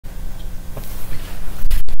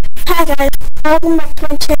Hi guys, welcome back to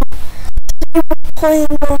my channel. Today we're playing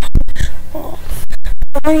well,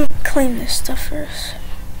 let me clean this stuff first.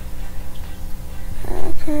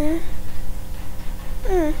 Okay.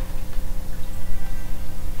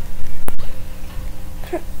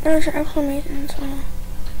 There's exclamations.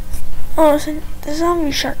 Oh, listen, the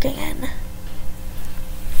zombie shark again.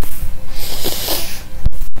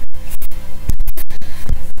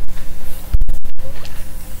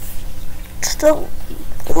 Still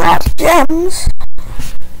a lot of gems.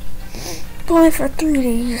 Only for 3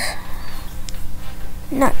 days.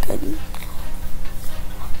 Not good.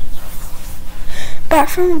 Back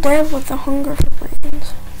from the dead with the hunger for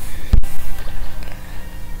brains.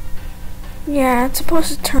 Yeah, it's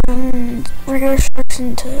supposed to turn regular sharks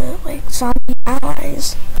into like zombie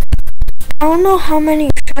allies. I don't know how many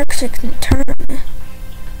sharks it can turn.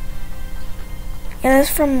 Yeah, that's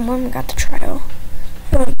from when we got the trial.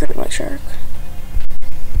 Really great white shark.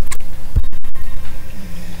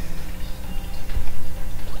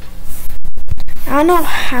 I don't know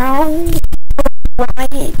how or why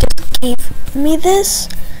it just gave me this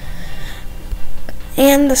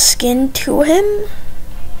and the skin to him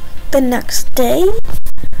the next day.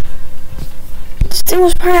 This thing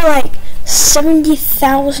was probably like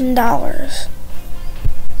 $70,000.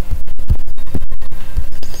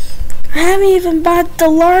 I haven't even bought the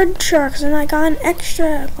large sharks and I got an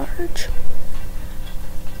extra large.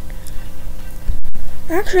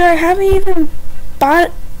 Actually, I haven't even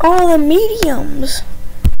bought all the mediums.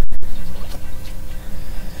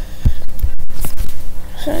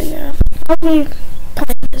 So yeah, I'll be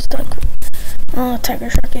playing this like tiger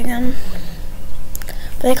shark again.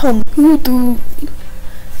 But they call him Voodoo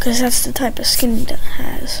because that's the type of skin he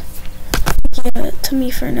has. Give it to me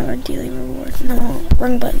for another daily reward. No,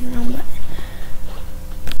 wrong button, wrong button.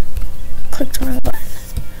 Click the wrong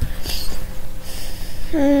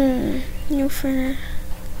button. New friend.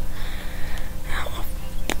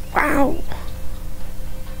 Wow.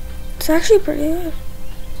 It's actually pretty good.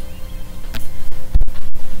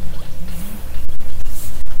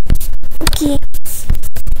 Okay.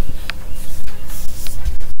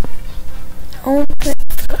 Open.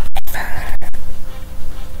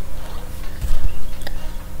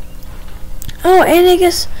 Oh, and I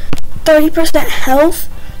guess 30% health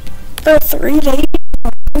for 3 days.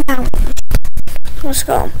 Let's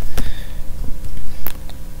go.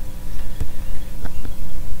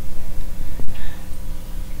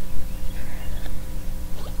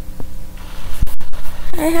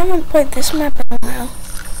 I haven't played this map in a while.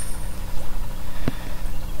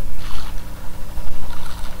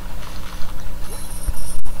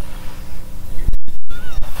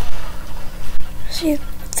 See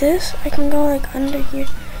this? I can go like under here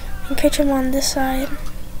and catch him on this side.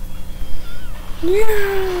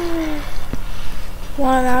 Yeah.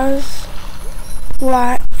 Wow, that was a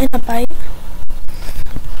lot in a bite.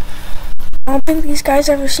 I don't think these guys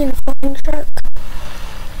ever seen a flying shark.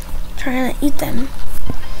 Trying to eat them.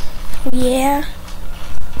 Yeah.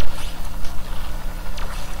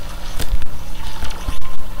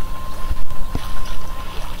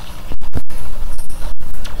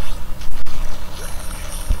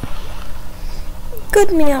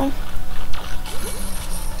 Good meal.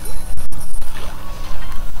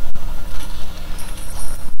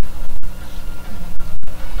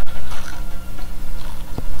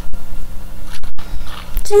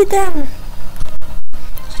 See them.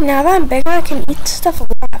 So now that I'm bigger, I can eat stuff a lot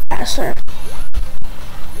faster.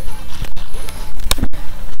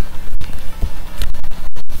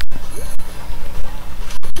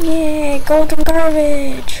 Yay, golden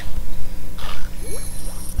garbage.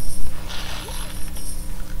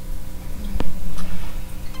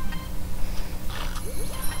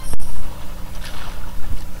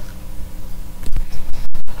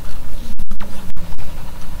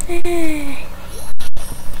 Hey.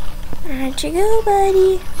 Where'd you go,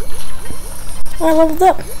 buddy? Oh, I leveled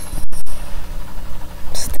up.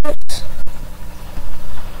 What's this?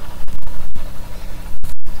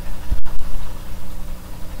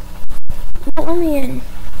 Let me in.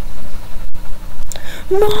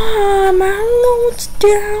 Mom, I don't know what's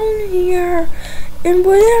down here. And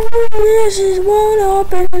whatever it is won't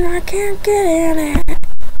open and I can't get in it.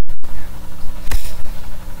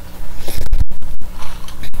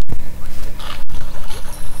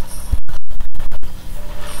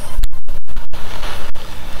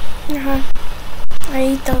 I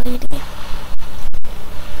ate the lady.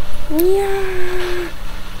 Yeah.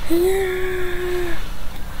 Yeah.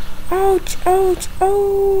 Ouch, ouch,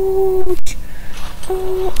 ouch.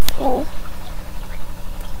 Oh, oh.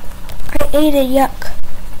 I ate a yuck.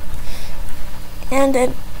 And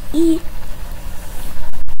an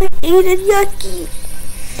I ate it, yucky.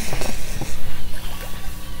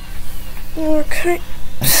 Okay.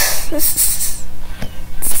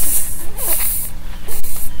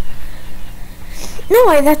 No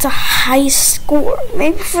way, that's a high score.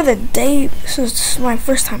 Maybe for the day, since this is my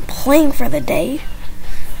first time playing for the day.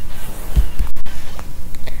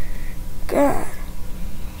 God.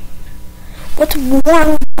 What's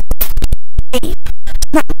wrong with me?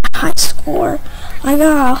 Not a high score. I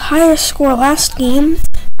got a higher score last game,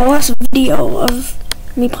 the last video of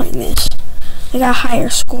me playing this. I got a higher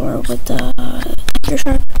score with the Tiger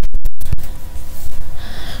Shark.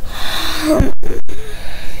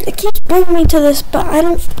 It keeps bringing me to this, but I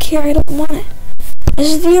don't care. I don't want it.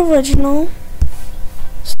 This is the original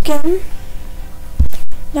skin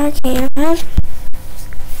that I can have.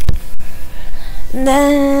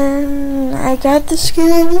 Then I got the skin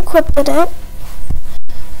and equipped it,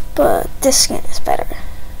 but this skin is better.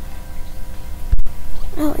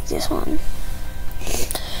 I like this one.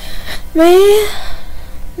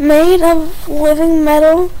 Made of living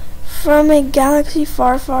metal from a galaxy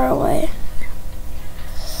far, far away.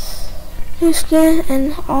 New skin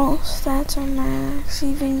and all stats are max,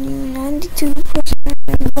 even you 92%.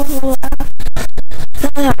 Blah, blah,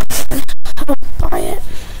 blah. I'll buy it.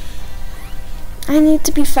 I need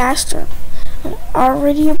to be faster. I'm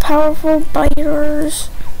already powerful biters.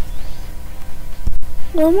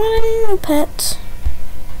 Don't want any new pets.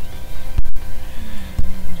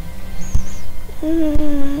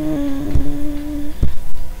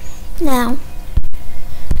 Now,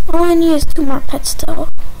 all I need is 2 more pets still.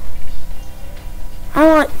 I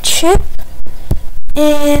want Chip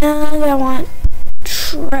and I want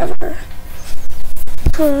Trevor.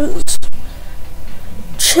 Cause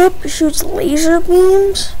Chip shoots laser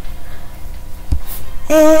beams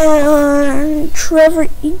and Trevor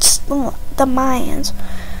eats the mines.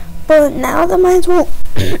 But now the mines won't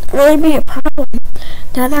really be a problem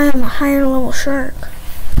now that I'm a higher level shark.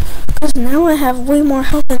 Because now I have way more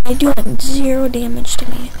health and they do like 0 damage to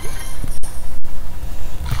me.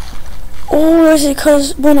 Or is it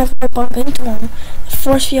because whenever I bump into them, the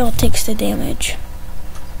force field takes the damage?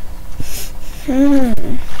 I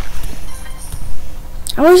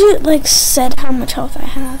wish it like said how much health I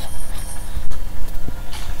have.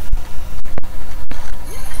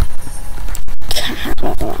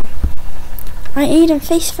 I ate him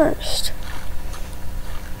face first.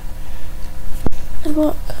 And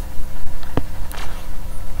look.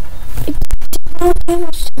 It did no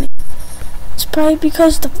damage to me. It's probably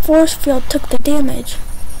because the force field took the damage.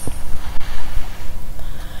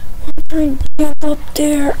 I'm trying to jump up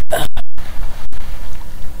there.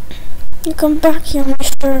 You come back here,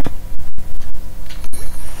 mister.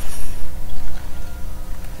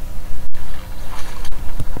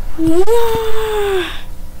 Yeah.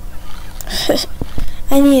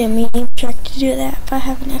 I need a medium check to do that if I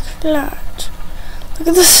have an extra large. Look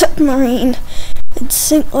at the submarine. It's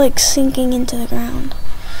sinking into the ground.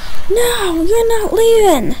 No, you're not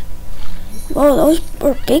leaving. Whoa, those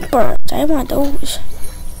were big birds. I want those.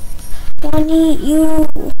 I want to eat you.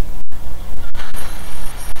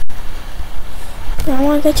 I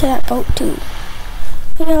want to get to that boat too.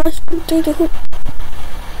 Yeah, let's go through the hoop.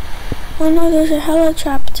 Oh no, there's a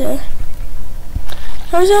helicopter.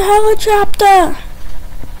 There's a helicopter!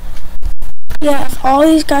 Yeah, if all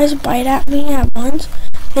these guys bite at me at once,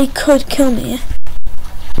 they could kill me.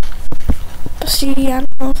 But see, I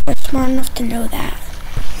don't know if they're smart enough to know that.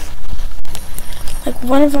 Like,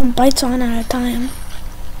 one of them bites on at a time.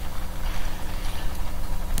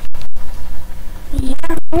 Yeah.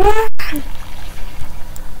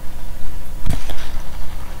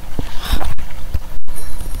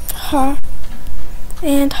 Ha.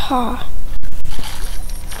 And ha.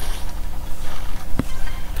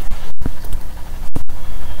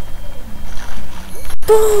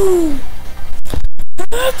 Boom!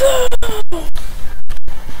 Boom!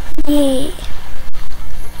 Yeah.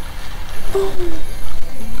 Boom!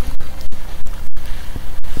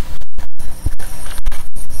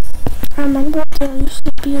 I remember there used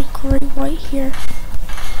to be a great white here.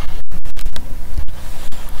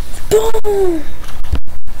 Boom!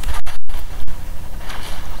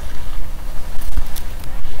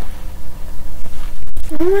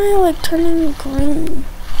 Why am I like turning green?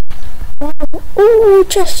 Wow. Ooh,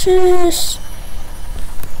 justice!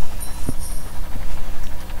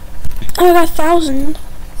 I got 1,000.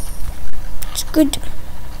 It's good.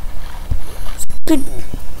 It's good.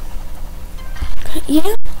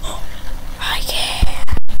 Yeah? I can.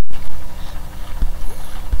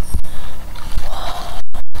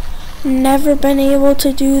 Never been able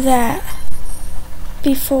to do that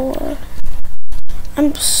before.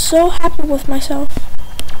 I'm so happy with myself.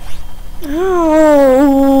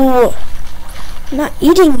 No, I'm not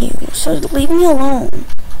eating you, so leave me alone.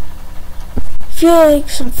 Feel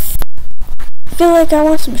like I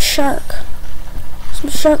want some shark. Some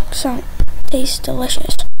shark sound tastes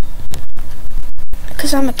delicious.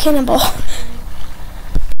 Because I'm a cannibal.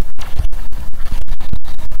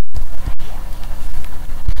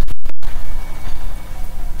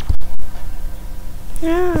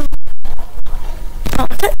 No. Oh,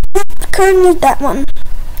 couldn't eat that one.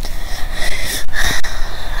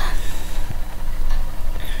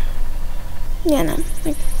 Yeah, no.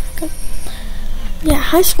 Yeah,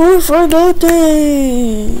 high score for the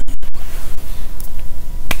day.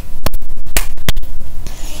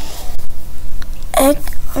 Egg,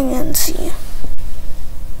 onion, see.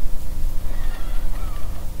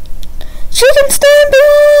 Chicken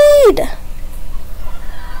Stampede!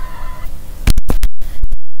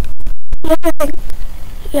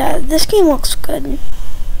 Yeah, this game looks good.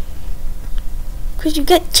 Cause you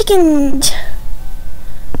get chickens.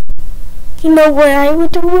 You know what I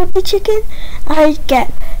would do with the chicken? I'd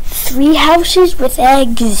get 3 houses with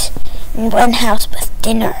eggs and 1 house with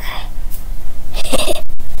dinner.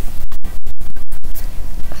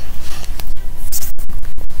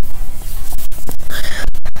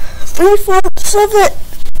 3/4 of it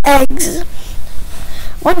eggs.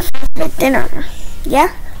 1/4 with dinner.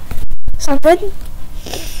 Yeah? Sound good?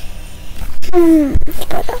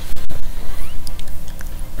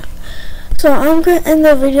 So I'm gonna end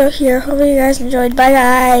the video here. Hope you guys enjoyed. Bye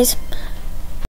guys.